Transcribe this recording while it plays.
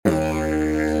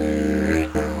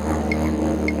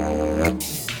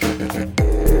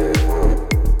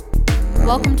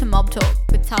welcome to Mob Talk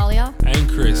with Talia and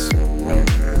Chris.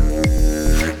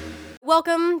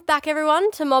 Welcome back,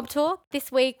 everyone, to Mob Talk.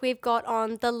 This week we've got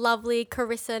on the lovely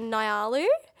Carissa Nyalu.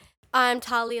 I'm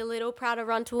Talia Little, proud of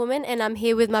Run to Woman, and I'm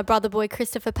here with my brother boy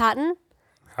Christopher Patton.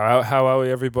 How are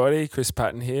we, everybody? Chris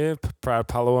Patton here, proud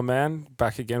Palawa man,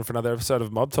 back again for another episode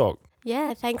of Mob Talk.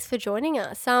 Yeah, thanks for joining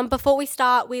us. Before we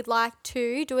start, we'd like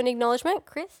to do an acknowledgement.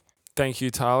 Chris? Thank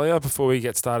you, Talia. Before we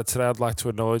get started today, I'd like to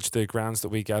acknowledge the grounds that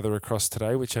we gather across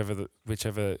today,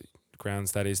 whichever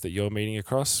grounds that is that you're meeting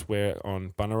across. We're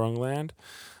on Bunurong land,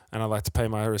 and I'd like to pay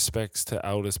my respects to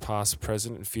elders past,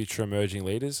 present, and future emerging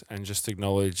leaders, and just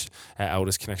acknowledge our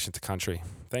elders' connection to country.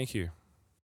 Thank you.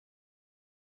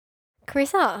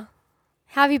 Carissa,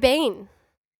 how have you been?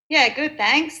 Yeah, good,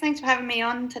 thanks. Thanks for having me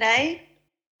on today.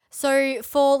 So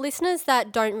for listeners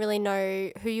that don't really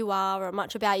know who you are or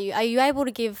much about you, are you able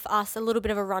to give us a little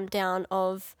bit of a rundown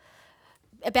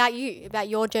about you, about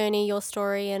your journey, your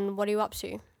story, and what are you up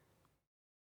to?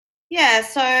 Yeah,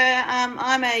 so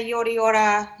I'm a Yorta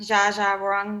Yorta Dja Dja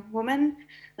Wurrung woman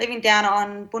living down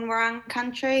on Bunurong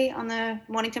country on the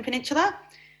Mornington Peninsula.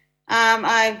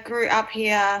 I grew up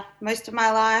here most of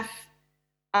my life.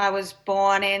 I was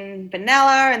born in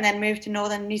Benalla and then moved to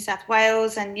northern New South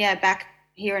Wales and back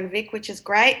here in Vic, which is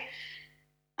great.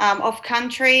 Off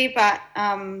country, but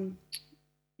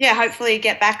hopefully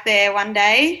get back there one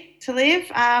day to live.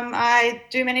 I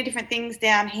do many different things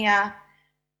down here.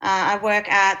 I work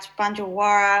at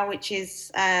Bunjilwarra, which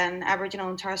is an Aboriginal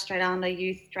and Torres Strait Islander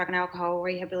youth drug and alcohol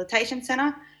rehabilitation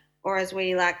centre, or as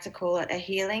we like to call it, a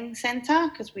healing centre,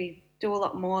 because we do a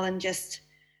lot more than just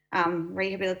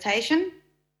rehabilitation.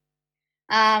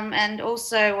 And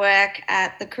also work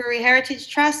at the Koori Heritage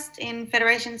Trust in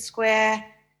Federation Square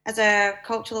as a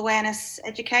cultural awareness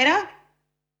educator,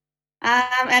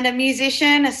 and a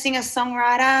musician, a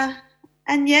singer-songwriter,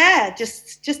 and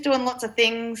just doing lots of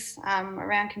things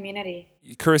around community.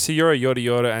 Carissa, you're a Yorta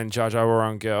Yorta and Dja Dja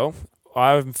Wurrung girl.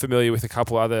 I'm familiar with a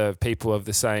couple other people of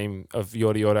Yorta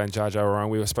Yorta and Dja Dja Wurrung.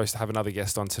 We were supposed to have another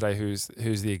guest on today who's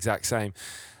the exact same.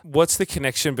 What's the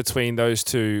connection between those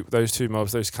two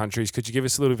mobs, those countries? Could you give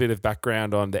us a little bit of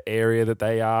background on the area that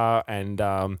they are, and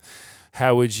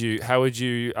how would you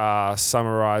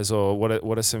summarize, or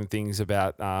what are some things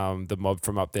about the mob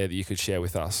from up there that you could share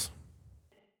with us?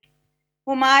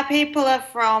 Well, my people are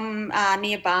from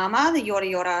near Barma, the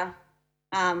Yorta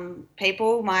Yorta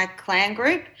people, my clan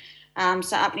group.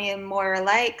 So up near Moira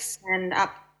Lakes and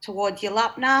up towards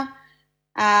Yulupna.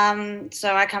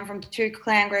 So I come from two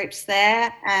clan groups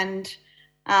there, and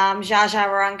Dja Dja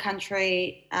Wurrung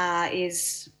country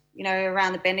is,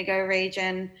 around the Bendigo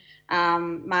region.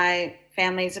 My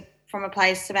family's from a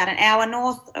place about an hour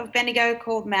north of Bendigo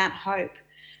called Mount Hope.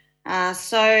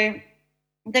 So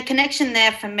the connection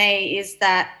there for me is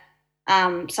that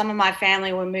some of my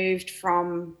family were moved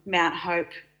from Mount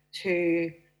Hope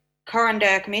to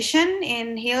Corranderk Mission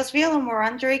in Healesville and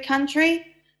Wurundjeri country,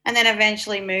 and then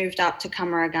eventually moved up to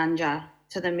Cummeragunja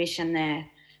to the mission there.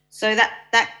 So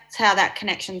that's how that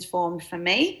connection's formed for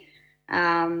me.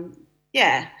 A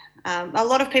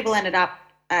lot of people ended up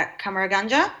at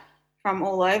Cummeragunja from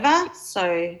all over.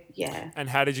 So yeah. And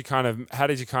how did you kind of?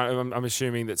 I'm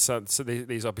assuming that so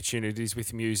these opportunities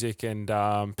with music and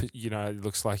it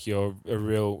looks like you're a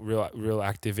real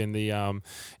active in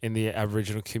the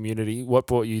Aboriginal community. What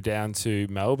brought you down to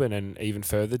Melbourne and even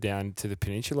further down to the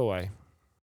Peninsula way?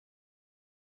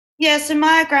 Yeah, so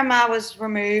my grandma was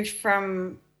removed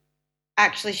from.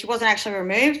 Actually, she wasn't actually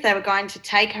removed. They were going to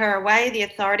take her away, the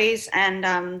authorities, and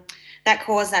that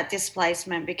caused that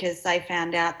displacement because they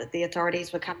found out that the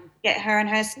authorities were coming to get her and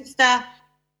her sister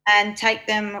and take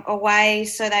them away.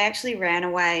 So they actually ran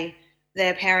away.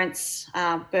 Their parents,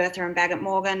 Bertha and Bagot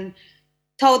Morgan,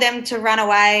 told them to run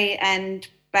away and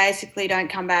basically don't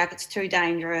come back. It's too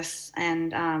dangerous.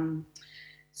 And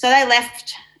so they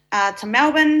left to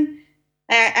Melbourne.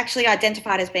 They're actually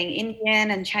identified as being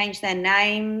Indian and changed their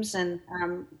names, and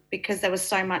because there was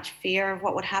so much fear of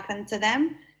what would happen to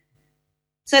them.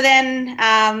 So then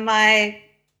my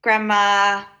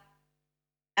grandma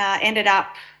ended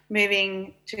up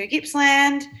moving to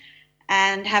Gippsland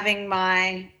and having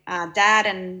my dad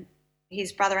and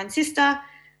his brother and sister.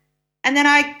 And then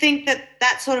I think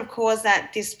that sort of caused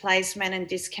that displacement and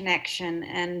disconnection.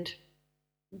 And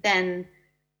then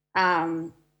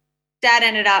Dad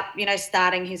ended up,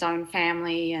 starting his own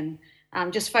family and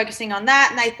just focusing on that.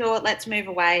 And they thought, let's move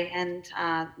away. And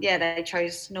they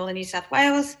chose Northern New South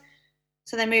Wales.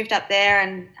 So they moved up there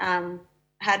and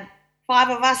had 5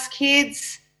 of us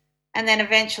kids, and then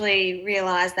eventually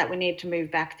realised that we needed to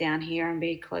move back down here and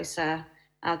be closer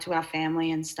to our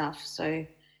family and stuff. So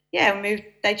yeah, moved.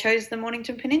 They chose the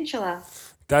Mornington Peninsula.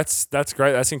 That's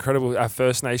great. That's incredible. Our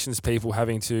First Nations people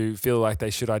having to feel like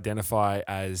they should identify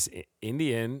as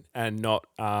Indian and not,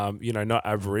 not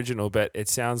Aboriginal. But it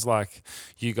sounds like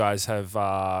you guys have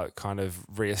kind of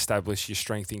reestablished your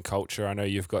strength in culture. I know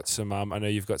you've got some. I know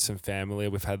you've got some family.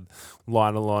 We've had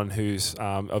Lionel on, who's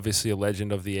obviously a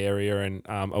legend of the area and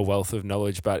a wealth of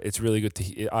knowledge. But it's really good to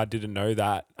hear. I didn't know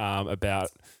that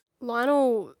about.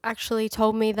 Lionel actually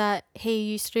told me that he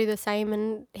used to do the same,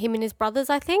 and him and his brothers,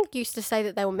 I think, used to say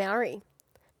that they were Maori.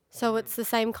 So it's the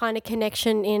same kind of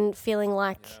connection in feeling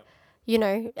like,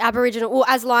 Aboriginal, or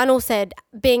as Lionel said,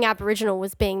 being Aboriginal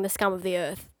was being the scum of the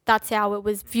earth. That's how it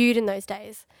was viewed in those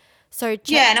days. So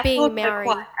Yeah, and being of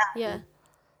course Maori,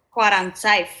 quite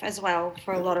unsafe as well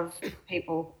for a lot of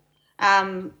people.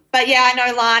 But yeah, I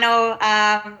know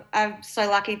Lionel. I'm so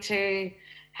lucky to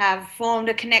have formed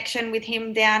a connection with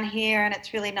him down here, and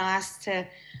it's really nice to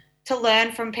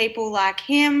learn from people like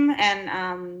him.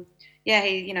 And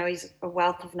he's a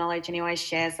wealth of knowledge, and he always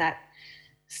shares that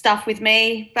stuff with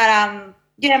me. But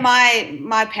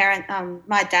my parent,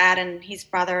 my dad and his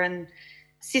brother and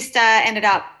sister ended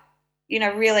up,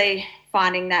 really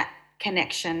finding that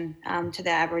connection to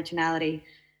their Aboriginality.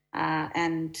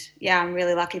 And yeah, I'm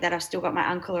really lucky that I've still got my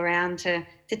uncle around to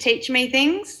teach me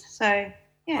things. So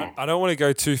yeah. I don't want to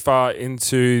go too far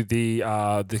into the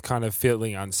kind of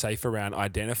feeling unsafe around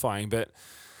identifying, but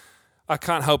I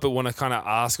can't help but want to kind of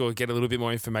ask or get a little bit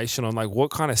more information on like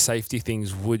what kind of safety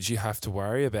things would you have to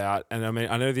worry about? And I mean,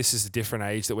 I know this is a different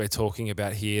age that we're talking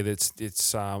about here. This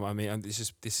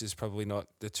is probably not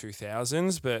the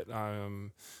 2000s, but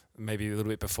maybe a little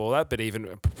bit before that, but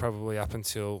even probably up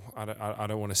until I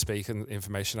don't want to speak in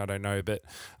information I don't know, but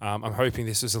I'm hoping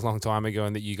this was a long time ago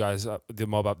and that you guys, the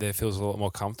mob up there, feels a lot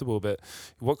more comfortable. But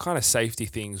what kind of safety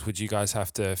things would you guys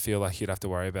have to feel like you'd have to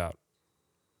worry about?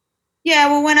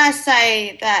 Yeah, well, when I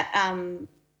say that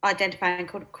identifying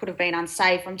could have been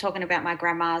unsafe, I'm talking about my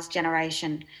grandma's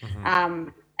generation,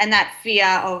 and that fear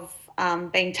of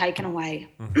being taken away,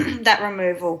 that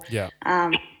removal. Yeah.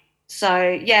 So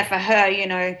yeah, for her,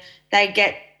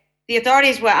 the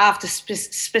authorities were after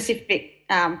specific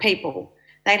people.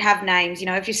 They'd have names.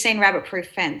 If you've seen Rabbit Proof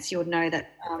Fence, you would know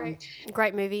that.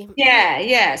 Great movie.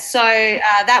 Yeah. So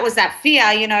that was that fear.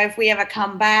 If we ever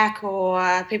come back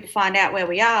or people find out where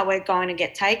we are, we're going to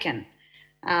get taken.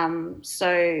 So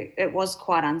it was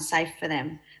quite unsafe for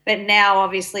them. But now,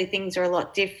 obviously, things are a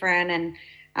lot different, and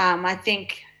I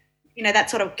think that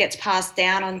sort of gets passed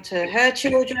down onto her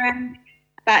children.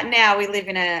 But now we live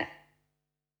in a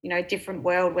different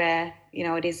world where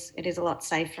it is a lot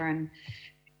safer and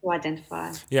to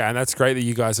identify. Yeah, and that's great that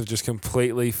you guys have just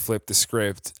completely flipped the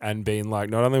script and been like,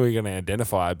 not only are we going to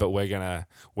identify, but we're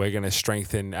gonna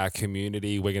strengthen our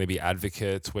community. We're going to be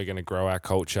advocates. We're going to grow our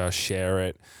culture, share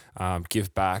it,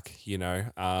 give back.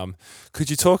 Could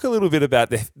you talk a little bit about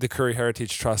the Koori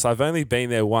Heritage Trust? I've only been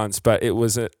there once, but it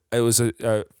was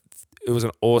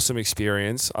an awesome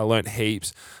experience. I learnt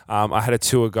heaps. I had a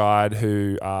tour guide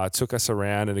who took us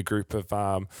around in a group of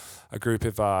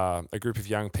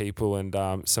young people and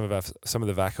some of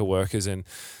the VACA workers, and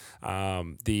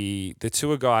the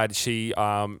tour guide she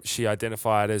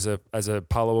identified as a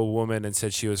Palawa woman and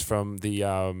said she was from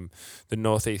the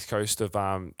northeast coast of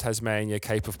Tasmania,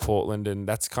 Cape of Portland, and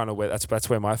that's kind of that's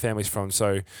where my family's from.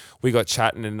 So we got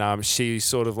chatting, and she's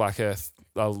sort of like a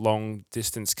long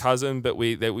distance cousin, but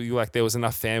there was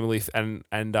enough family, and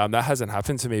that hasn't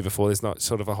happened to me before. There's not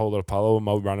sort of a whole lot of Palawa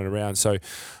mob running around, so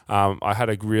I had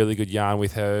a really good yarn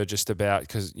with her just about,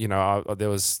 because there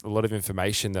was a lot of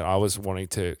information that I was wanting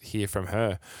to hear from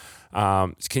her.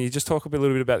 Can you just talk a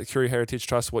little bit about the Koori Heritage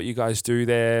Trust, what you guys do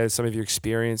there, some of your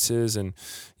experiences, and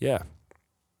yeah.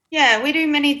 Yeah, we do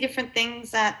many different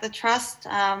things at the Trust.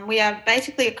 We are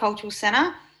basically a cultural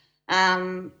centre.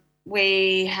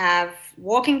 We have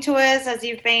walking tours, as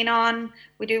you've been on.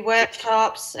 We do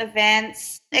workshops,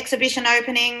 events, exhibition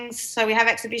openings. So we have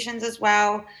exhibitions as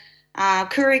well.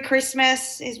 Koori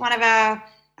Christmas is one of our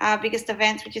biggest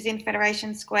events, which is in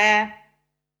Federation Square.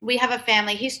 We have a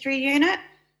family history unit.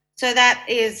 So that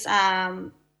is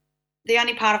the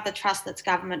only part of the trust that's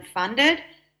government funded.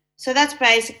 So that's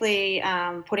basically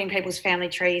putting people's family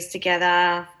trees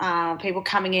together, people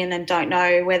coming in and don't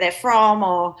know where they're from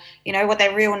or, what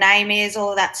their real name is, all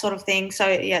of that sort of thing. So,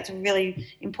 yeah, it's a really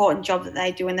important job that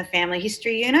they do in the family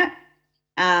history unit.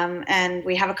 And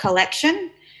we have a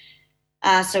collection.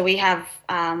 So we have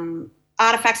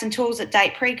artefacts and tools that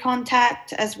date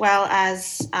pre-contact, as well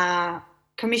as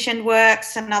commissioned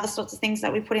works and other sorts of things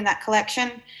that we put in that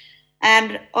collection.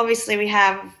 And obviously we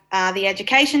have the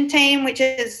education team, which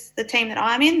is the team that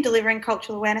I'm in, delivering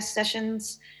cultural awareness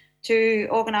sessions 2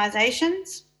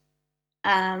 organisations,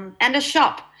 and a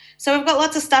shop. So we've got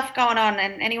lots of stuff going on,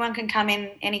 and anyone can come in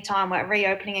anytime. We're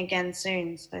reopening again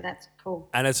soon, so that's cool.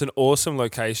 And it's an awesome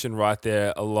location right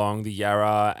there along the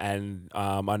Yarra. And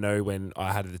I know when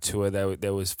I had the tour,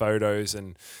 there was photos,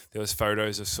 and there was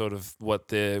photos of sort of what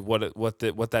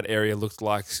that area looked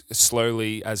like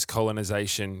slowly as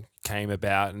colonisation came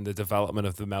about and the development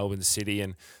of the Melbourne city,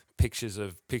 and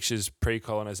pictures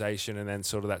pre-colonisation, and then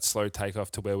sort of that slow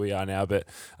takeoff to where we are now. But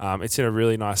it's in a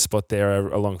really nice spot there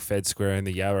along Fed Square and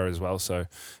the Yarra as well. So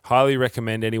highly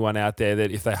recommend anyone out there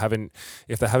that if they haven't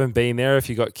been there, if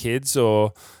you got kids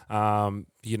or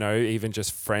even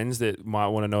just friends that might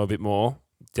want to know a bit more,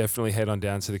 definitely head on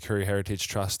down to the Koori Heritage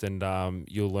Trust, and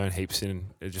you'll learn heaps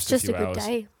in just a few hours. Just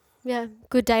a good day. Yeah,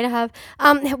 good day to have.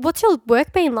 What's your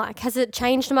work been like? Has it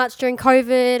changed much during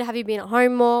COVID? Have you been at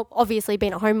home more? Obviously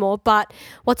been at home more, but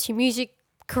what's your music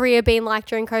career been like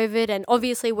during COVID? And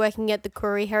obviously working at the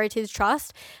Koori Heritage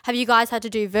Trust, have you guys had to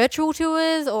do virtual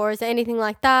tours, or is there anything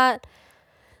like that?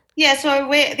 Yeah, so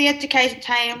we're the education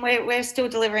team. We're still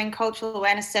delivering cultural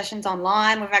awareness sessions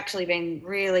online. We've actually been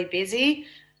really busy.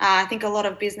 I think a lot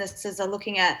of businesses are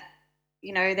looking at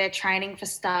their training for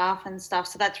staff and stuff.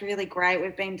 So that's really great.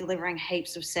 We've been delivering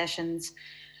heaps of sessions.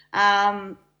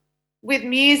 With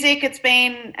music, it's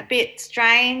been a bit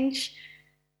strange.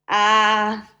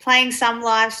 Playing some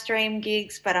live stream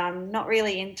gigs, but I'm not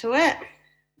really into it.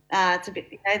 It's a bit,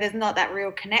 there's not that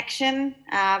real connection.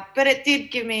 But it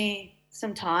did give me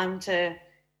some time to,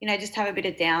 just have a bit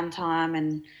of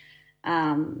downtime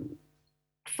and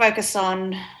focus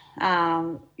on,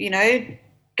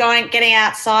 getting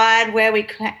outside where we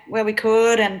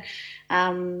could, and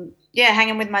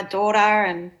hanging with my daughter,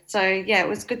 and so it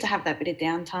was good to have that bit of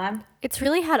downtime. It's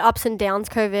really had ups and downs,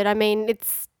 COVID. I mean,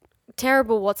 it's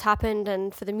terrible what's happened,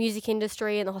 and for the music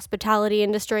industry and the hospitality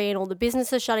industry and all the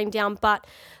businesses shutting down. But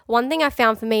one thing I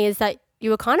found for me is that you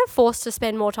were kind of forced to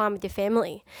spend more time with your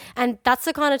family, and that's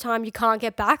the kind of time you can't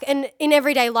get back. And in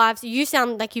everyday lives, you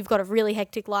sound like you've got a really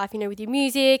hectic life, with your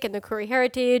music and the Koori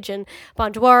Heritage and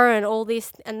Bunjawara and all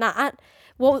this and that.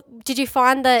 Well, did you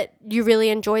find that you really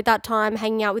enjoyed that time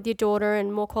hanging out with your daughter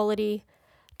and more quality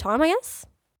time, I guess?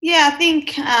 Yeah, I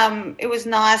think it was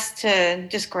nice to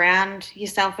just ground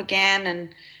yourself again,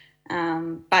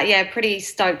 and but pretty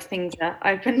stoked things are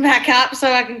open back up,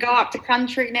 so I can go up to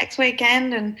country next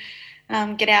weekend and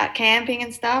get out camping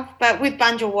and stuff. But with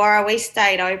Bunjawara, we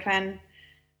stayed open.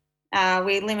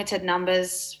 We limited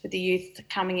numbers with the youth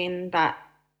coming in, but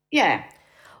yeah.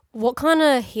 What kind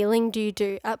of healing do you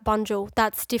do at Bunjil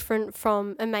that's different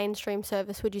from a mainstream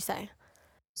service, would you say?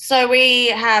 So we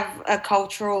have a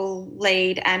cultural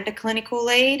lead and a clinical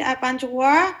lead at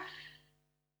Bunjawara.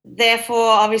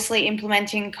 Therefore, obviously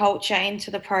implementing culture into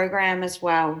the program as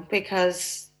well,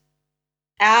 because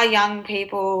our young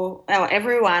people, or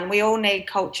everyone, we all need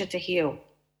culture to heal.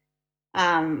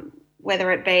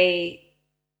 Whether it be,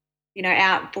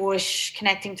 out bush,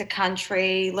 connecting to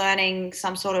country, learning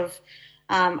some sort of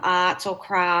arts or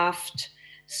craft.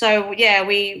 So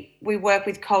we work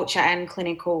with culture and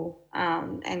clinical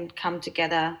and come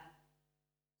together.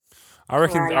 I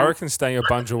reckon staying at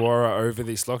Bunjawara over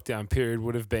this lockdown period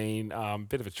would have been a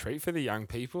bit of a treat for the young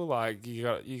people. Like you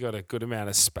got a good amount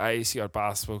of space. You got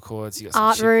basketball courts. You got some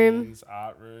art rooms.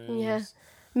 Yeah,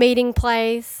 meeting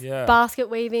place. Yeah, basket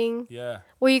weaving. Yeah.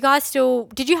 Were you guys still?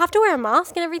 Did you have to wear a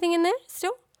mask and everything in there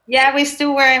still? Yeah, we're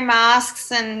still wearing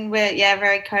masks, and we're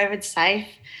very COVID safe.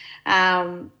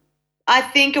 I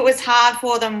think it was hard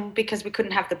for them because we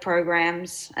couldn't have the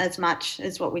programs as much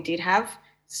as what we did have.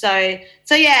 So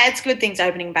it's good things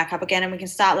opening back up again, and we can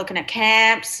start looking at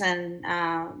camps and,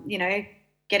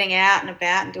 getting out and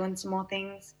about and doing some more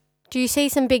things. Do you see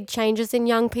some big changes in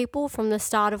young people from the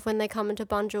start of when they come into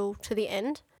Bunjil to the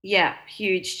end? Yeah,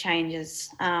 huge changes.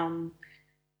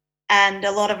 And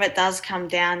a lot of it does come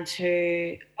down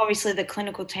to, obviously the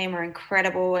clinical team are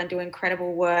incredible and do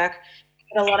incredible work.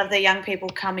 But a lot of the young people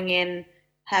coming in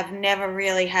have never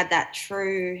really had that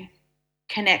true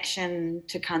connection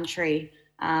to country.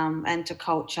 And to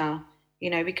culture,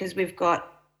 because we've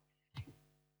got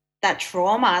that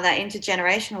trauma, that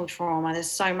intergenerational trauma. There's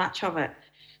so much of it.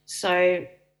 So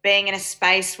being in a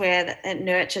space where it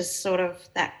nurtures sort of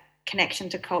that connection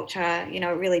to culture, it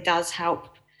really does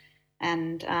help.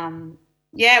 And,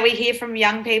 we hear from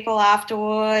young people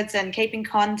afterwards and keep in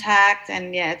contact.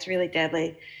 And, it's really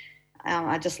deadly.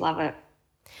 I just love it.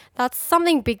 That's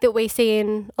something big that we see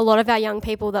in a lot of our young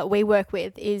people that we work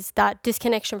with, is that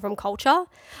disconnection from culture.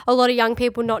 A lot of young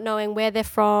people not knowing where they're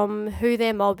from, who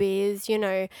their mob is,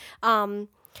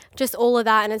 just all of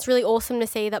that. And it's really awesome to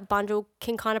see that Bunjil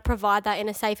can kind of provide that in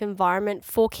a safe environment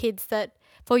for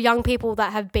for young people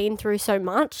that have been through so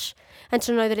much, and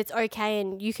to know that it's okay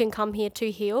and you can come here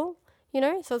to heal,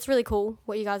 So it's really cool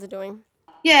what you guys are doing.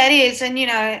 Yeah, it is. And,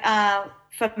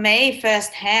 for me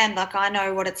firsthand, like I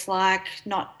know what it's like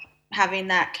not having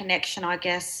that connection, I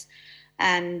guess,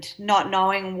 and not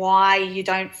knowing why you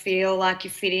don't feel like you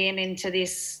fit into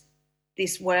this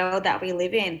world that we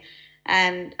live in.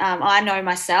 And I know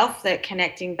myself that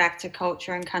connecting back to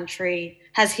culture and country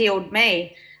has healed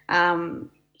me.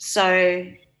 So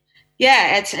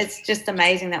yeah, it's just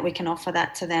amazing that we can offer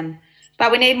that to them.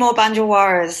 But we need more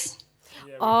Bunjalwarras.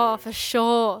 Oh, for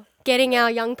sure. Getting our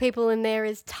young people in there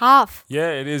is tough.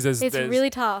 Yeah, it is. It's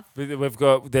really tough. We've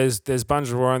got there's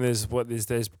Bunjalora and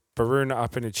there's Baruna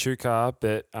up in Echuca,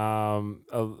 but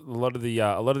a lot of the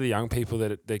young people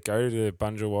that go to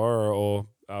Bunjalora or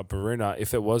Baruna,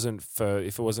 if it wasn't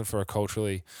for a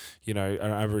culturally, an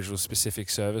Aboriginal specific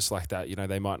service like that,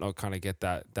 they might not kind of get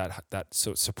that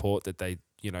sort of support that they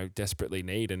desperately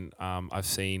need. And I've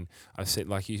seen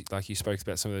like you spoke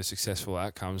about some of those successful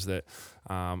outcomes that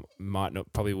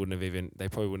probably wouldn't have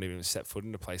even set foot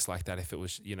in a place like that if it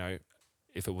was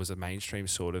if it was a mainstream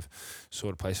sort of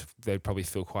place. They'd probably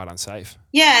feel quite unsafe.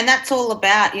 Yeah, and that's all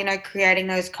about creating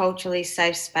those culturally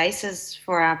safe spaces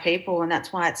for our people, and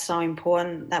that's why it's so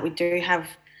important that we do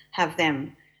have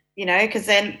them. Because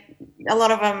then a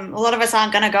lot of us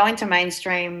aren't going to go into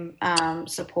mainstream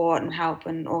support and help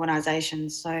and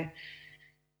organisations. So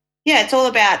yeah, it's all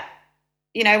about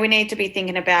we need to be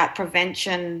thinking about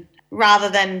prevention rather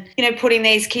than putting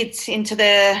these kids into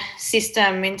the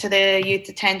system, into the youth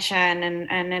detention, and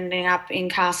ending up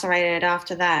incarcerated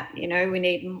after that. We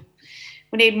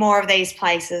need more of these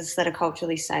places that are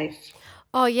culturally safe.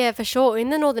 Oh yeah, for sure.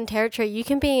 In the Northern Territory, you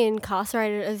can be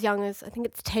incarcerated as young as I think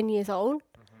it's 10 years old.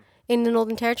 In the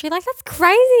Northern Territory, like that's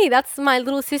crazy. That's my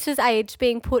little sister's age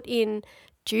being put in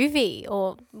juvie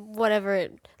or whatever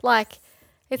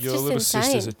it's Your just little insane.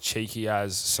 sisters are cheeky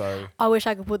as so. I wish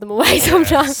I could put them away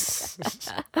sometimes.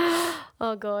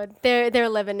 Oh god, they're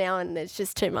 11 now, and it's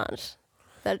just too much.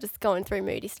 They're just going through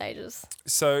moody stages.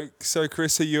 So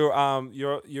Carissa,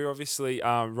 you're obviously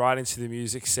right into the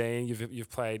music scene. You've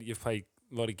played a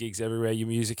lot of gigs everywhere. Your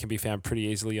music can be found pretty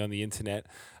easily on the internet.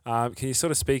 Can you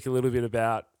sort of speak a little bit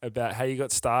about how you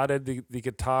got started, the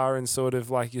guitar, and sort of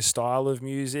like your style of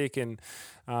music, and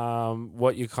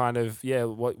what you kind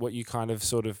of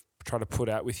sort of try to put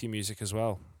out with your music as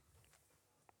well?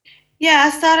 Yeah,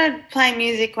 I started playing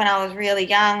music when I was really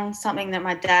young, something that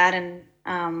my dad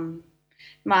and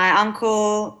my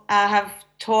uncle have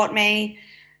taught me.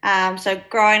 So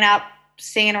growing up,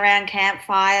 singing around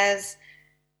campfires.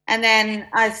 And then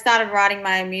I started writing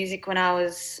my music when I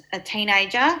was a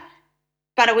teenager,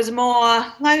 but it was more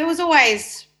like it was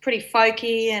always pretty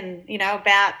folky and,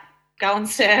 about going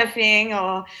surfing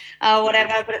or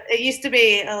whatever. But it used to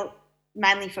be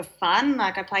mainly for fun.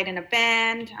 Like I played in a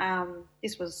band.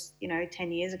 This was,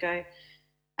 10 years ago.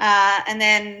 And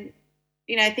then,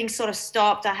 things sort of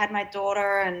stopped. I had my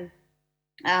daughter and,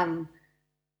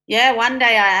 one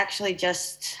day I actually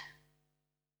just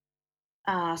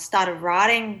started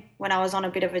writing when I was on a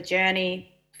bit of a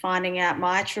journey, finding out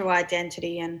my true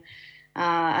identity and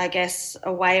I guess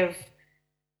a way of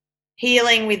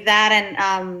healing with that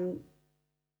and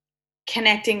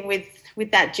connecting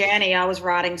with that journey. I was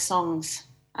writing songs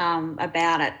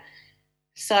about it.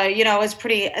 So,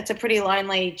 it's a pretty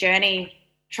lonely journey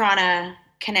trying to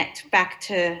connect back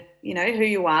to, who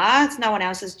you are. It's no one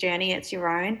else's journey, it's your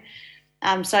own.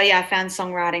 I found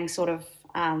songwriting sort of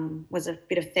was a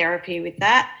bit of therapy with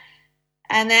that.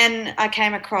 And then I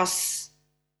came across,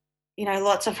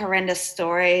 lots of horrendous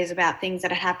stories about things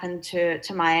that had happened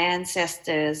to my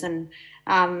ancestors. And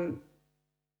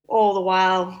all the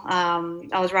while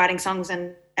I was writing songs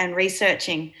and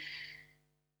researching.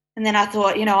 And then I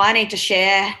thought, I need to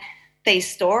share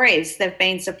these stories. They've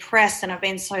been suppressed and I've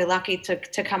been so lucky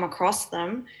to come across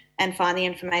them and find the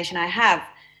information I have.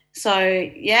 So,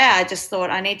 I just thought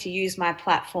I need to use my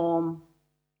platform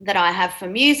that I have for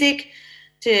music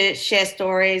to share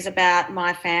stories about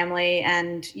my family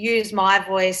and use my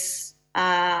voice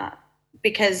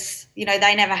because,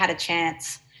 they never had a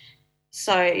chance.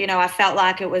 So, I felt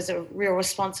like it was a real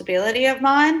responsibility of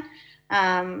mine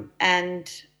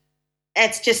and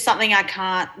it's just something I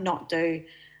can't not do.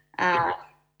 I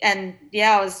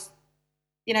was,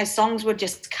 songs would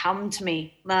just come to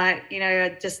me like,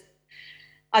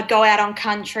 I'd go out on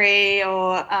country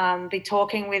or be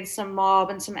talking with some mob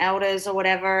and some elders or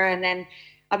whatever, and then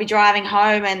I'd be driving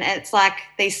home and it's like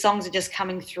these songs are just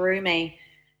coming through me.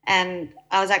 And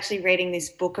I was actually reading this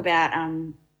book about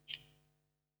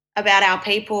our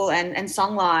people and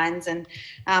songlines and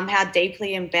how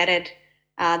deeply embedded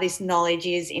this knowledge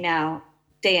is in our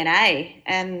DNA.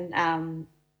 And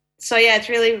so, yeah, it's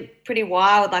really pretty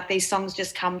wild. Like these songs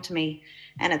just come to me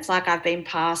and it's like I've been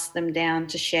passed them down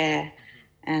to share.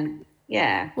 And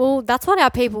yeah. Well, that's what our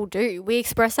people do. We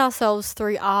express ourselves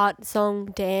through art,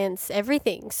 song, dance,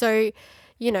 everything. So,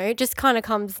 it just kind of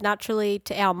comes naturally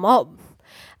to our mob.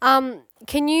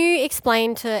 Can you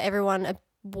explain to everyone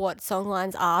what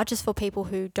songlines are, just for people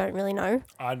who don't really know?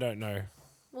 I don't know.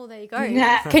 Well, there you go.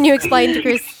 Can you explain to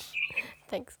Chris?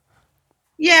 Thanks.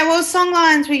 Yeah, well,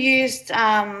 songlines were used.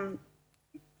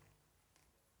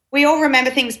 We all remember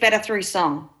things better through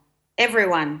song.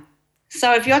 Everyone.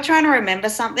 So if you're trying to remember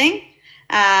something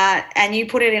and you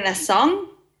put it in a song,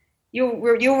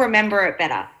 you'll remember it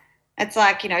better. It's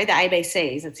like, the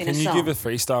ABCs. It's in a song. Can you give a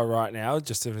freestyle right now,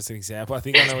 just as an example? I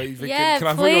think I know what you've Yeah, Can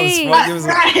I put you on the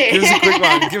spot? Give us a quick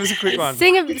one. Give us a quick one.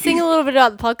 Sing a little bit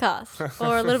about the podcast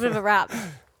or a little bit of a rap.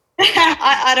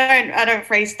 I don't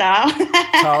freestyle.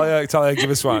 Talia, give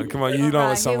us one. Come on, you know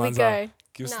what songlines are.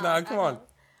 Give us come on.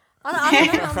 I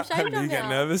don't know. I'm ashamed of You get now.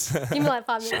 nervous? Give me like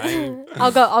 5 minutes.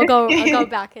 I'll go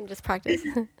back and just practice.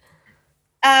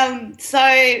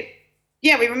 So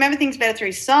yeah, we remember things better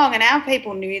through song, and our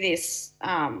people knew this,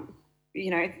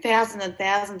 thousands and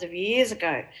thousands of years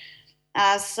ago.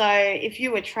 So if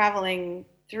you were traveling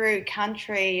through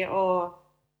country or,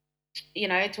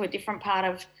 to a different part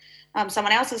of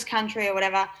someone else's country or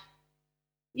whatever,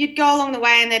 you'd go along the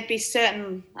way and there'd be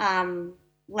certain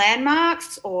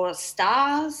landmarks or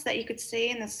stars that you could see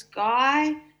in the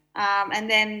sky. And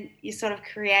then you're sort of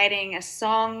creating a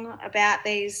song about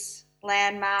these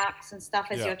landmarks and stuff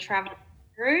as you're traveling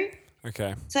through.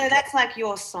 Okay. So that's like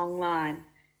your song line.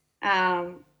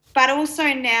 But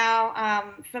also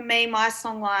now, for me, my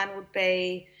song line would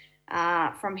be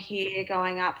from here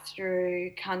going up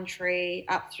through country,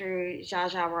 up through Dja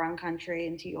Dja Wurrung country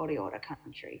into Yorta Yorta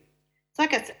country. It's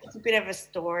like it's a bit of a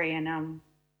story, and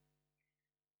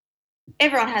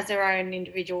everyone has their own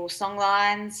individual song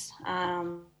lines.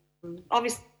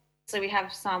 Obviously, we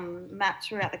have some mapped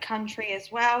throughout the country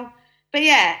as well. But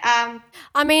yeah.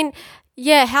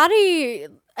 How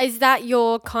is that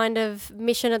your kind of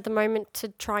mission at the moment, to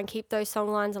try and keep those song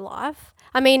lines alive?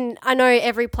 I know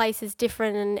every place is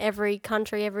different and every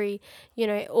country,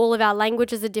 all of our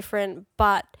languages are different,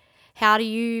 but how do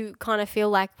you kind of feel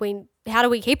like how do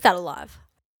we keep that alive?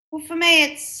 Well, for me,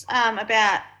 it's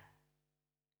about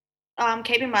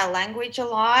keeping my language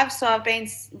alive. So I've been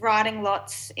writing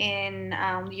lots in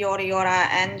Yorta Yorta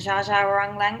and Dja Dja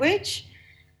Wurrung language,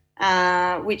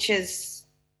 which is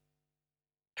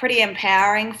pretty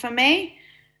empowering for me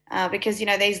because,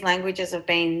 these languages have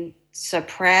been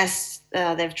suppressed.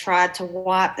 They've tried to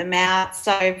wipe them out.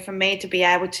 So for me to be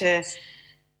able to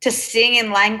sing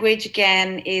in language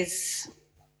again is,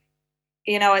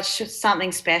 it's just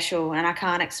something special, and I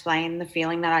can't explain the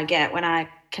feeling that I get when I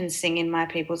can sing in my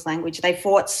people's language. They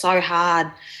fought so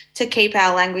hard to keep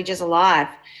our languages alive.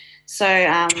 So,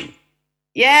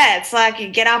 it's like you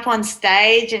get up on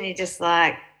stage and you're just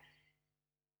like,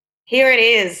 here it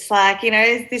is. Like,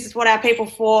 this is what our people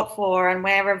fought for, and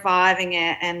we're reviving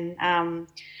it, and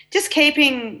just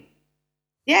keeping,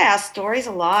 our stories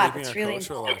alive. Keeping it's our really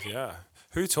culture important. alive, yeah.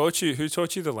 Who taught you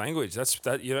the language?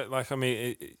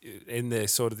 In the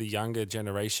sort of the younger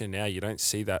generation now, you don't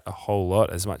see that a whole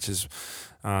lot as much as,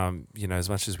 as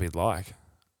much as we'd like.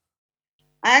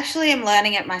 I actually am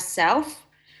learning it myself.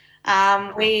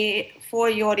 For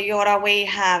Yorta Yorta, we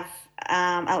have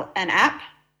an app,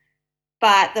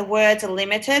 but the words are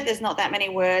limited. There's not that many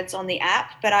words on the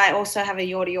app, but I also have a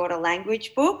Yorta Yorta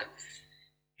language book.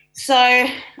 So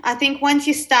I think once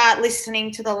you start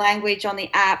listening to the language on the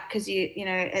app, because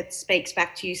it speaks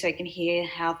back to you so you can hear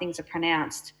how things are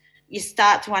pronounced, you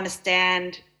start to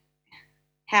understand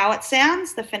how it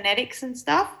sounds, the phonetics and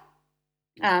stuff.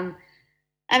 And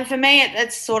for me,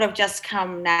 it's sort of just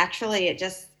come naturally. It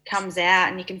just comes out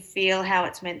and you can feel how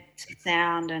it's meant to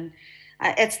sound. And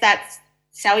it's that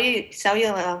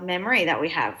cellular memory that we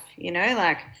have,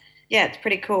 it's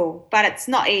pretty cool, but it's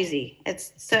not easy.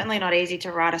 It's certainly not easy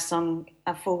to write a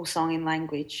full song in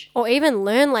language. Or even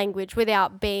learn language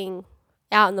without being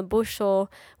out in the bush or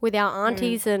with our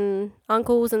aunties and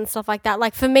uncles and stuff like that.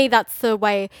 Like for me, that's the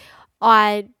way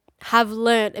I have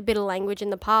learnt a bit of language in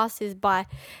the past, is by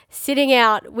sitting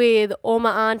out with all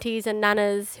my aunties and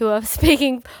nanas who are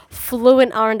speaking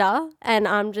fluent Aranda, and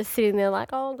I'm just sitting there like,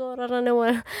 oh God, I don't know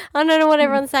what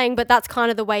everyone's saying, but that's kind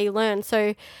of the way you learn.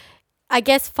 So I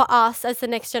guess for us as the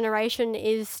next generation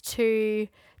is to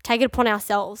take it upon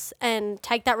ourselves and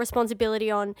take that responsibility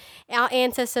on. Our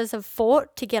ancestors have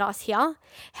fought to get us here.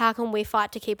 How can we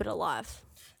fight to keep it alive?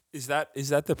 Is that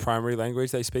the primary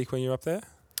language they speak when you're up there?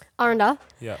 Aranda.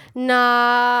 Yeah.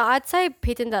 Nah, I'd say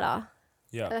Pitandara.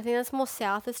 Yeah. I think that's more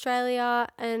South Australia,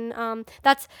 and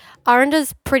that's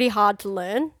Aranda's pretty hard to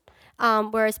learn,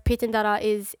 whereas Pitandara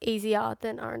is easier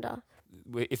than Aranda.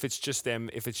 If it's just them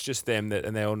that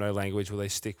and they all know language, will they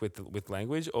stick with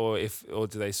language, or do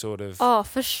they sort of? Oh,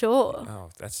 for sure. Oh,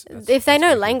 that's If they know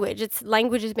wicked. language, it's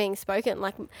language is being spoken.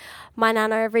 Like my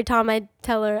nana, every time I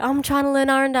tell her I'm trying to learn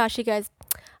Aranda, she goes,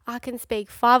 I can speak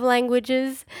 5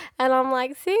 languages, and I'm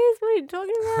like, sis, what are you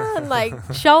talking about? And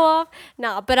like, show off.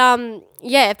 Nah, but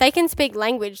yeah, if they can speak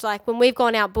language, like when we've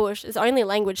gone out bush, it's only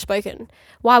language spoken.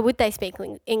 Why would they speak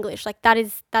English? Like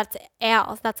that's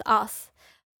ours, that's us.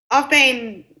 I've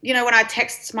been, when I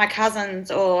text my cousins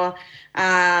or,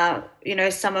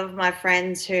 some of my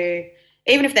friends who,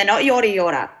 even if they're not Yorta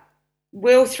Yorta,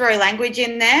 will throw language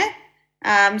in there.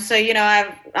 So,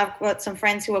 I've got some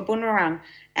friends who are Bunurong,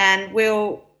 and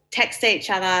we'll text each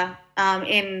other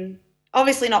in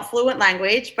obviously not fluent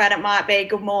language, but it might be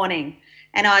good morning.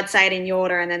 And I'd say it in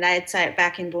Yorta, and then they'd say it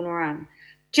back in Bunurong.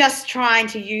 Just trying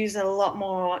to use it a lot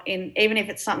more even if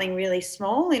it's something really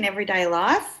small in everyday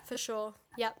life. For sure.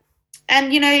 Yep.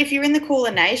 And, if you're in the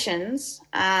Kulin Nations,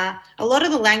 a lot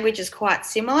of the language is quite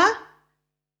similar,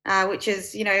 which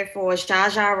is, for Dja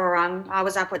Dja Wurrung. I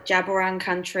was up at Djab Wurrung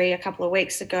country a couple of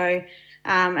weeks ago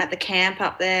at the camp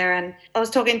up there, and I was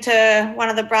talking to one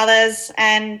of the brothers,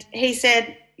 and he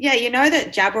said, yeah, you know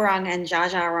that Djab Wurrung and Dja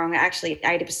Dja Wurrung are actually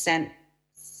 80%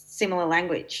 similar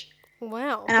language.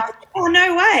 Wow. And I was like, oh,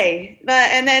 no way.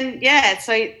 And then, yeah,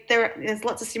 so there's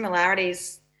lots of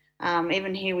similarities.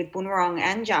 Even here with Bunurong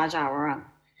and Dja Dja Wurrung.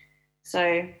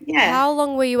 So, yeah. How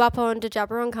long were you up on Djab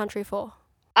Wurrung country for?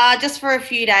 Just for a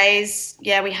few days.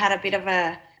 Yeah, we had a bit of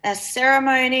a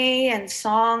ceremony and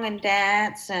song and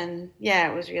dance, and,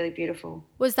 yeah, it was really beautiful.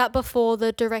 Was that before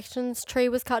the directions tree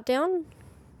was cut down?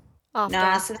 After?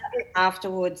 No, so that was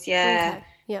afterwards, yeah. Okay.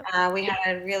 Yep. We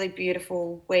had a really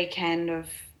beautiful weekend of,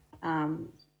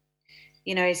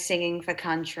 singing for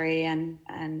country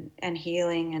and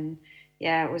healing, and,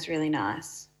 yeah, it was really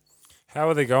nice. How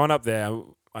are they going up there?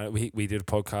 We did a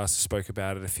podcast, spoke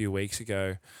about it a few weeks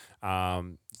ago.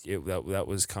 That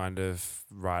was kind of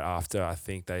right after I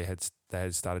think they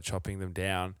had started chopping them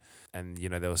down, and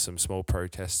there was some small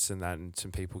protests and that, and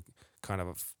some people kind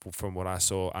of, from what I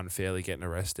saw, unfairly getting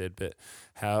arrested. But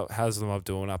how's the mob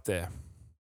doing up there?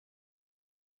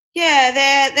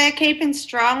 Yeah, they're keeping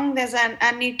strong. There's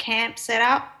a new camp set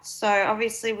up, so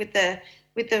obviously with the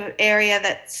area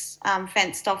that's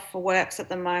fenced off for works at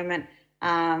the moment,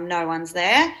 no one's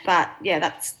there. But yeah,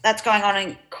 that's going on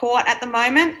in court at the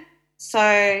moment.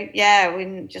 So yeah,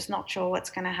 we're just not sure what's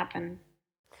going to happen.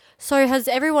 So has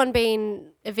everyone been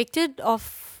evicted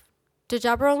off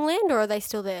Djab Wurrung land, or are they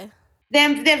still there?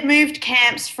 They've moved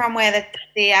camps from where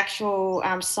the actual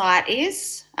site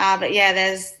is. But yeah,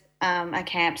 there's a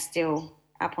camp still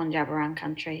up on Djab Wurrung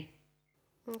country.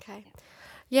 Okay.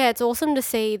 Yeah, it's awesome to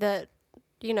see that.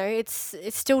 It's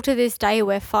still to this day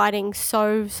we're fighting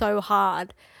so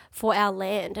hard for our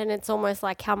land, and it's almost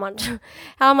like how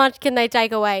much can they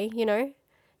take away?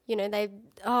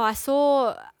 I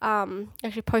saw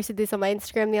actually posted this on my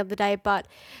Instagram the other day, but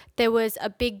there was a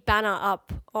big banner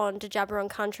up on Djab Wurrung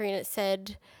country, and it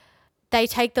said, they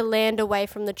take the land away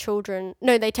from the children.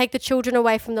 No, they take the children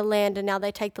away from the land, and now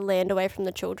they take the land away from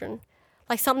the children.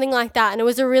 Like something like that. And it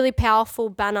was a really powerful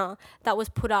banner that was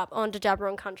put up on Djab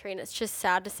Wurrung country. And it's just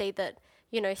sad to see that,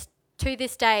 to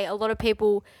this day, a lot of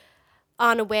people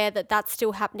aren't aware that that's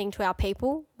still happening to our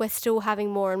people. We're still having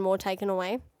more and more taken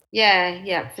away.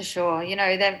 Yeah, for sure.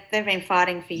 They've been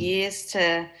fighting for years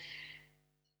to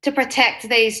protect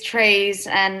these trees,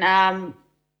 and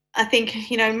I think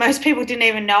most people didn't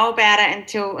even know about it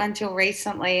until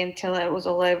recently, until it was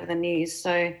all over the news.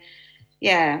 So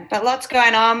yeah, but lots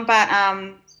going on. But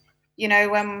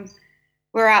when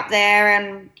we're up there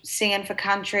and singing for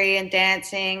country and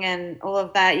dancing and all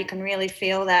of that, you can really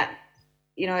feel that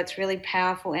it's really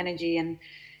powerful energy, and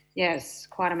yeah, it's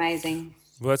quite amazing.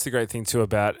 Well, that's the great thing too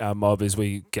about our mob is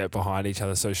we get behind each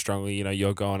other so strongly.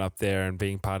 You're going up there and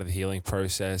being part of the healing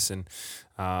process, and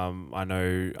I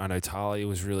know Talia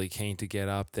was really keen to get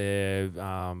up there,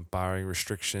 barring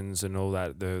restrictions and all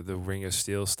that, the Ring of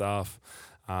Steel stuff.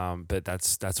 But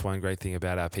that's one great thing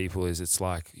about our people is it's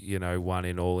like, one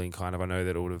in all in kind of. I know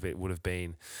that it would have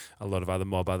been a lot of other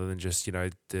mob other than just,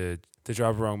 the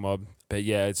Djab Wurrung mob. But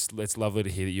yeah, it's lovely to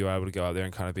hear that you were able to go out there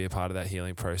and kind of be a part of that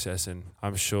healing process. And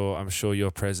I'm sure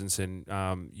your presence and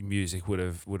music would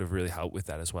have really helped with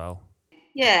that as well.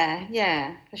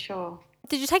 Yeah, for sure.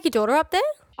 Did you take your daughter up there?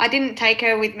 I didn't take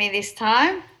her with me this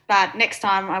time, but next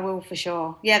time I will for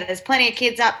sure. Yeah, there's plenty of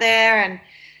kids up there, and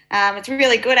It's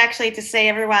really good actually to see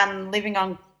everyone living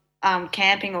on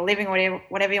camping or living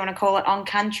whatever you want to call it on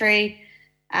country,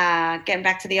 getting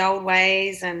back to the old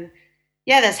ways, and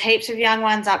yeah, there's heaps of young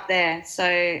ones up there. So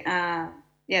yeah,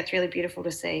 it's really beautiful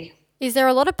to see. Is there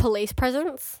a lot of police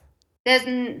presence?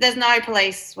 There's no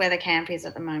police where the camp is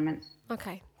at the moment.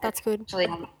 Okay, that's good. Actually,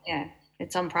 yeah,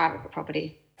 it's on private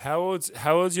property. How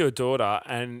old's your daughter,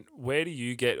 and where do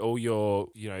you get all your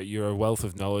wealth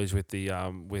of knowledge with the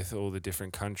with all the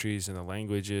different countries and the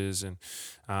languages, and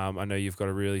I know you've got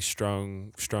a really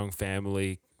strong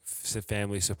family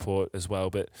support as well,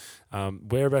 but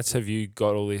whereabouts have you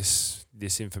got all this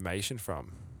information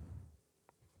from?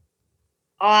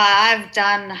 Oh, I've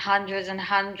done hundreds and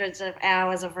hundreds of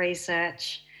hours of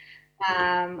research.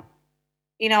 Um,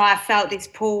 I felt this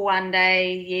pull one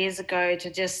day years ago to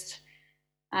just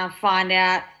find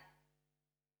out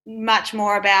much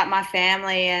more about my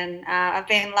family. And I've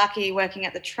been lucky working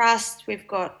at the trust. We've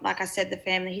got, like I said, the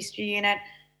family history unit.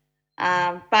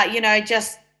 But,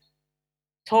 just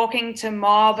talking to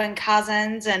mob and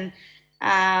cousins and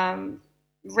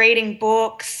reading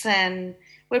books. And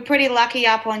we're pretty lucky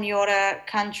up on Yorta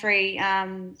country.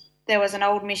 There was an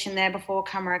old mission there before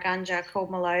Cummeragunja called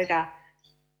Maloga.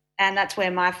 And that's where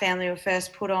my family were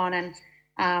first put on. And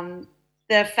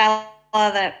the fella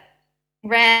that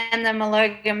ran the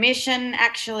Maloga mission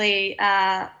actually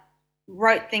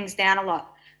wrote things down a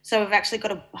lot. So we've actually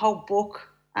got a whole book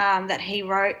that he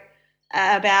wrote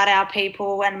about our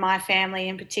people and my family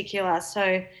in particular.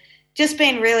 So just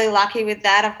been really lucky with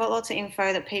that. I've got lots of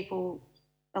info that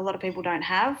a lot of people don't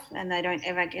have, and they don't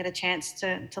ever get a chance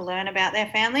to learn about their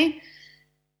family.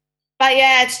 But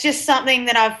yeah, it's just something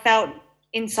that I've felt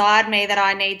inside me that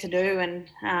I need to do.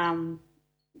 And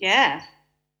yeah,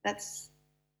 that's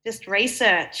just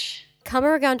research.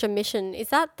 Cummeragunja Mission, is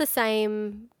that the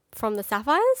same from the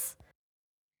Sapphires?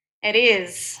 It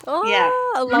is. Oh, yeah.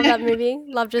 I love that movie.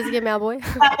 Love Jessica Malboy.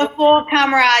 But before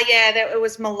Camera, it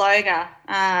was Maloga,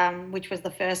 which was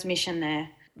the first mission there.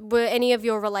 Were any of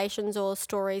your relations or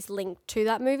stories linked to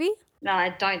that movie? No, I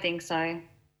don't think so.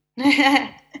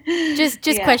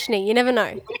 Just questioning. You never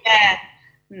know. Yeah.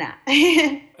 Nah.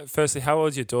 Firstly, how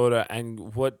old's your daughter,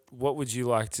 and what would you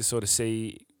like to sort of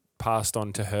see passed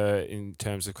on to her in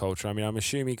terms of culture? I mean, I'm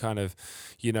assuming kind of,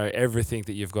 everything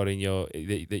that you've got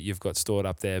that you've got stored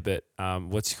up there, but how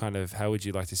would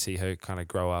you like to see her kind of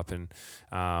grow up and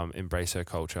embrace her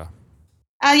culture?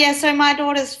 So my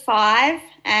daughter's 5,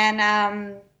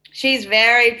 and she's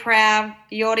very proud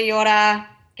Yorta Yorta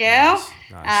girl.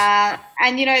 Nice.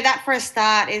 And that for a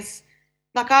start is,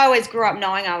 like, I always grew up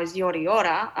knowing I was Yorta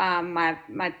Yorta.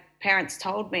 My parents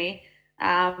told me,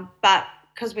 but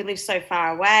because we lived so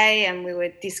far away and we were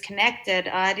disconnected,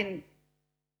 I didn't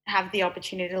have the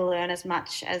opportunity to learn as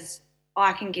much as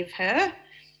I can give her.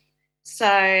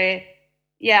 So,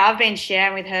 yeah, I've been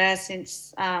sharing with her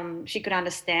since she could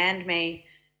understand me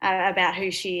about who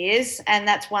she is. And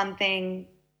that's one thing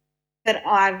that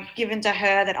I've given to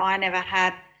her that I never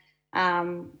had,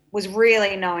 was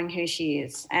really knowing who she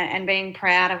is and being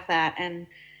proud of that. And,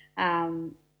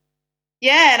 and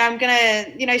I'm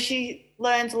going to, she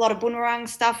learns a lot of Bunurong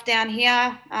stuff down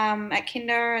here at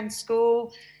kinder and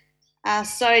school.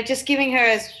 So just giving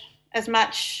her as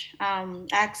much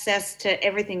access to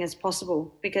everything as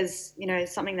possible, because,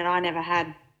 it's something that I never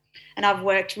had. And I've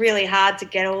worked really hard to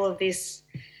get all of this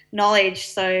knowledge.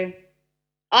 So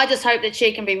I just hope that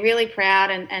she can be really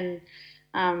proud and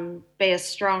be a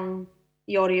strong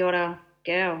Yorta Yorta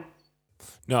girl.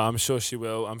 No, I'm sure she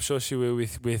will. I'm sure she will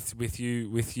with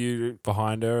you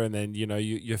behind her, and then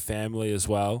your family as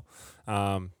well.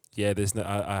 I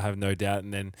have no doubt.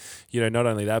 And then not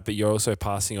only that, but you're also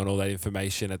passing on all that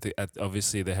information at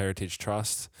obviously the Heritage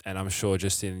Trust. And I'm sure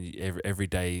just in every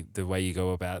day, the way you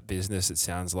go about business, it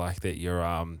sounds like that you're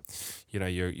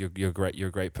you're great. You're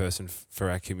a great person for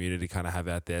our community to kind of have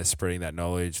out there, spreading that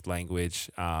knowledge,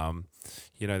 language.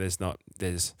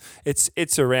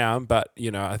 It's around, but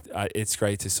it's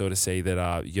great to sort of see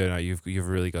that you've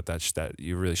really got that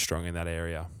you're really strong in that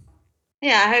area.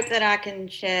 Yeah, I hope that I can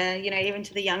share, even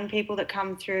to the young people that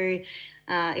come through,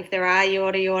 if there are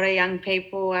Yorta Yorta young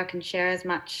people, I can share as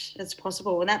much as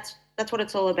possible. And that's what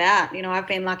it's all about. I've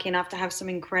been lucky enough to have some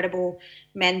incredible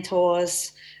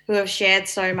mentors who have shared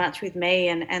so much with me,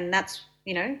 and that's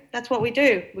what we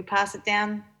do. We pass it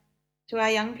down to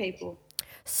our young people.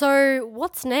 So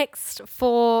what's next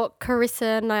for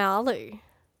Carissa Nyalu?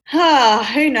 Oh,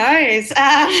 who knows?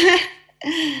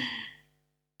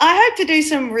 I hope to do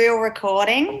some real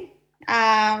recording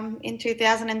in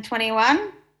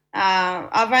 2021.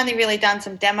 I've only really done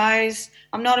some demos.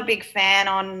 I'm not a big fan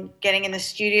on getting in the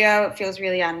studio. It feels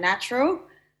really unnatural.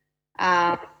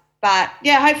 But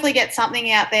yeah, hopefully get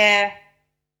something out there,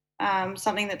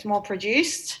 something that's more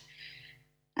produced.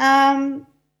 And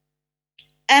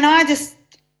I just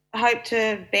hope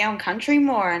to be on country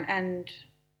more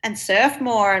and surf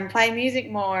more and play music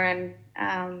more, and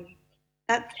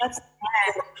that's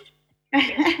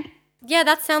Yeah,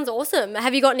 that sounds awesome.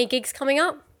 Have you got any gigs coming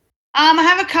up? I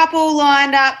have a couple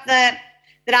lined up that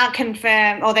aren't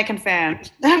confirmed, or they're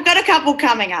confirmed. I've got a couple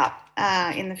coming up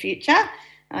in the future,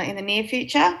 in the near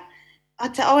future.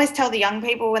 Always tell the young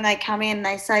people when they come in,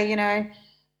 they say,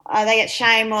 they get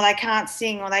shame, or they can't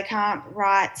sing, or they can't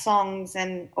write songs,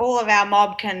 and all of our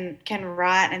mob can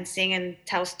write and sing and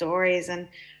tell stories. And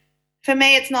for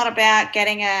me, it's not about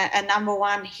getting a number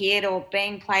one hit or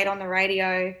being played on the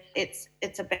radio.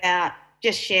 It's about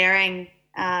just sharing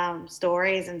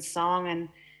stories and song. And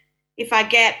if I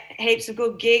get heaps of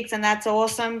good gigs, and that's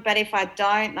awesome, but if I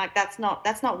don't, like, that's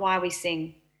not why we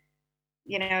sing,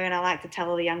 and I like to tell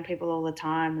all the young people all the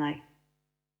time, like,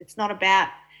 it's not about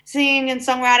singing and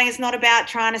songwriting. It's not about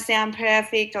trying to sound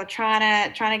perfect or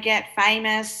trying to get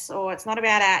famous, or it's not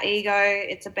about our ego.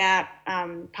 It's about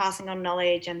passing on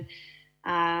knowledge and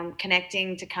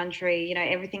connecting to country.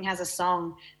 Everything has a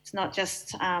song. It's not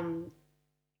just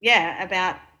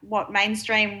about what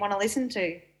mainstream want to listen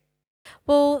to.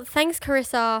 Well, thanks,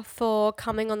 Carissa, for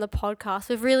coming on the podcast.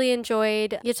 We've really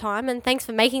enjoyed your time, and thanks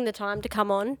for making the time to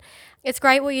come on. It's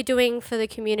great what you're doing for the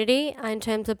community in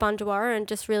terms of Bunjawara, and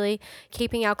just really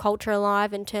keeping our culture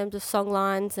alive in terms of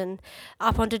songlines and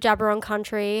up onto Jabberong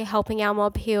country, helping our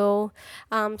mob heal.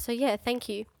 So yeah, thank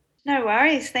you. No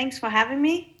worries. Thanks for having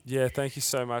me. Yeah, thank you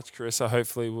so much, Carissa.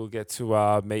 Hopefully we'll get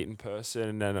to meet in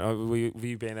person, and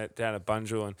we've been down at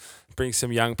Bunjil, and bring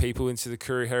some young people into the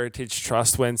Koori Heritage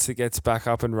Trust once it gets back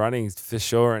up and running, for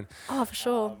sure. And for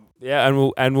sure. yeah,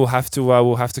 and we'll have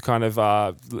to kind of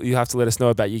you have to let us know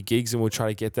about your gigs, and we'll try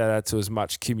to get that out to as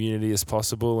much community as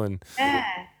possible. And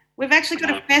yeah, we've actually got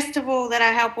a festival that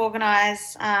I help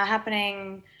organise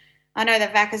happening. I know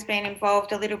that VAC has been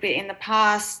involved a little bit in the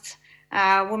past.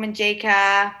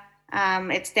 Womanjeka.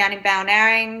 It's down in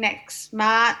Balnarring next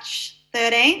March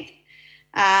 13th.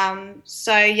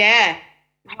 So yeah,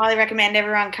 highly recommend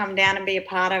everyone come down and be a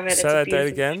part of it. Say that date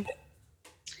again.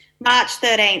 March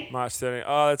 13th. March 13th.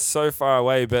 Oh, it's so far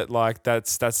away, but like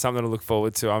that's something to look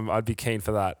forward to. I'd be keen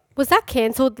for that. Was that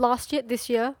cancelled this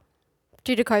year,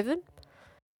 due to COVID?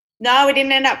 No, we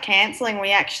didn't end up cancelling.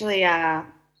 We actually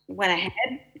went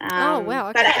ahead. Oh wow!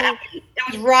 Okay. But it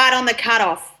was right on the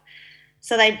cutoff.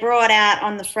 So they brought out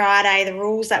on the Friday the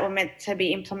rules that were meant to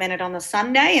be implemented on the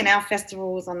Sunday, and our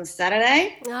festival was on the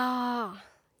Saturday.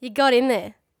 You got in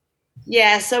there.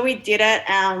 Yeah, so we did it,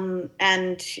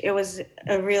 and it was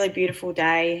a really beautiful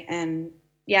day, and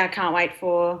yeah, I can't wait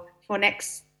for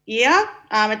next year.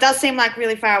 It does seem like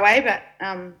really far away, but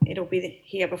it'll be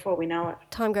here before we know it.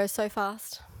 Time goes so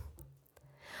fast.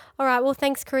 All right, well,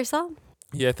 thanks, Carissa.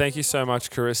 Yeah, thank you so much,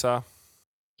 Carissa.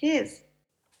 Cheers.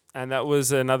 And that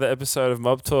was another episode of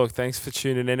Mob Talk. Thanks for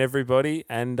tuning in, everybody,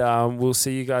 and we'll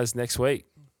see you guys next week.